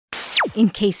in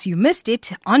case you missed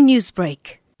it on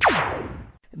Newsbreak.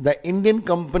 The Indian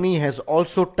company has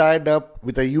also tied up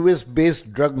with a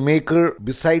US-based drug maker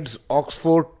besides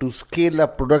Oxford to scale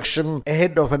up production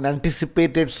ahead of an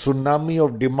anticipated tsunami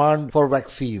of demand for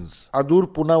vaccines. Adur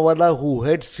Poonawalla, who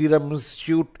heads Serum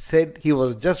Institute, said he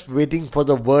was just waiting for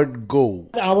the word go.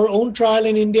 Our own trial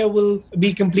in India will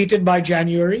be completed by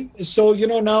January. So,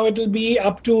 now it will be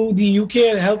up to the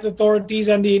UK health authorities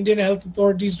and the Indian health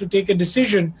authorities to take a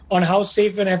decision on how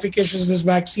safe and efficacious this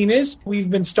vaccine is. We've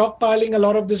been stockpiling a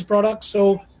lot of this product,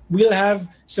 so we'll have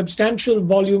substantial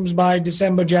volumes by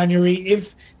December, January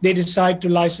if they decide to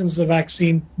license the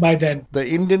vaccine by then. The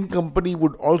Indian company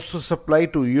would also supply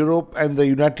to Europe and the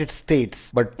United States,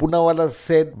 but Poonawalla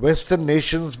said Western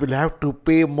nations will have to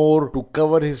pay more to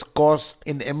cover his costs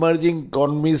in emerging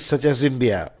economies such as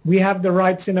India. We have the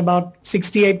rights in about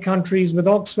 68 countries with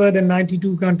Oxford and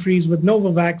 92 countries with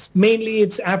Novavax. Mainly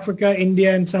it's Africa,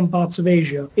 India and some parts of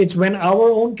Asia. It's when our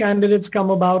own candidates come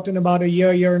about in about a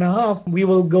year and a half, we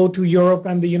will go to Europe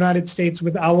and the United States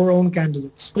with our own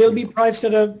candidates. They'll be priced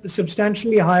at a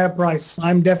substantially higher price.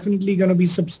 I'm definitely going to be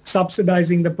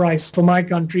subsidizing the price for my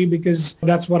country because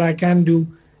that's what I can do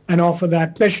and offer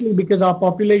that, especially because our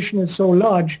population is so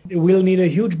large. We'll need a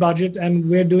huge budget and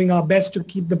we're doing our best to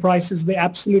keep the prices the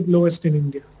absolute lowest in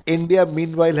India. India,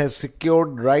 meanwhile, has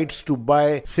secured rights to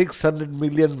buy 600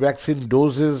 million vaccine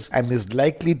doses and is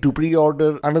likely to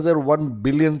pre-order another 1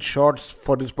 billion shots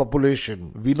for its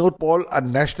population. Vinod Paul, a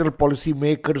national policy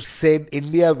maker, said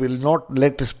India will not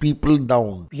let its people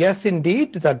down. Yes,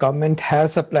 indeed, the government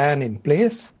has a plan in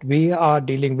place. We are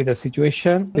dealing with a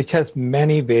situation which has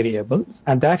many variables,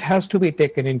 and that has to be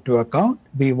taken into account.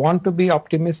 We want to be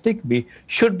optimistic. We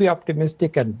should be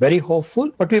optimistic and very hopeful,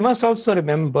 but we must also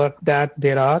remember that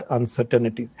there are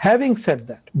uncertainties. Having said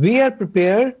that, we are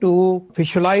prepared to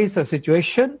visualize a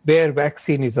situation where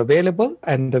vaccine is available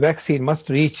and the vaccine must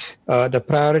reach the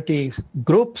priority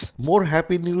groups. More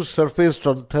happy news surfaced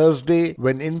on Thursday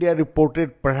when India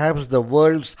reported perhaps the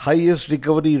world's highest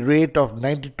recovery rate of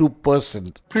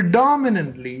 92%.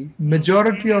 Predominantly,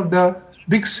 majority of the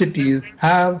big cities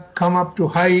have come up to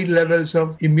high levels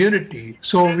of immunity.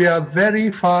 So we are very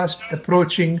fast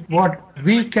approaching what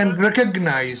we can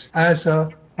recognize as a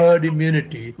herd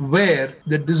immunity, where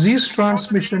the disease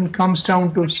transmission comes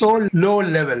down to so low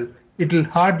level, it will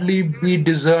hardly be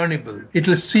discernible. It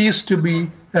will cease to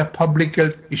be a public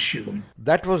health issue.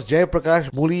 That was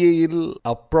Jayaprakash Muriyil,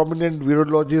 a prominent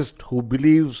virologist who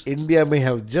believes India may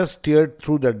have just steered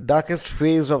through the darkest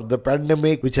phase of the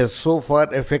pandemic, which has so far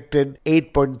affected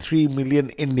 8.3 million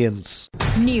Indians.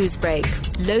 Newsbreak,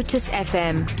 Lotus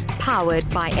FM, powered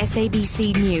by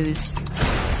SABC News.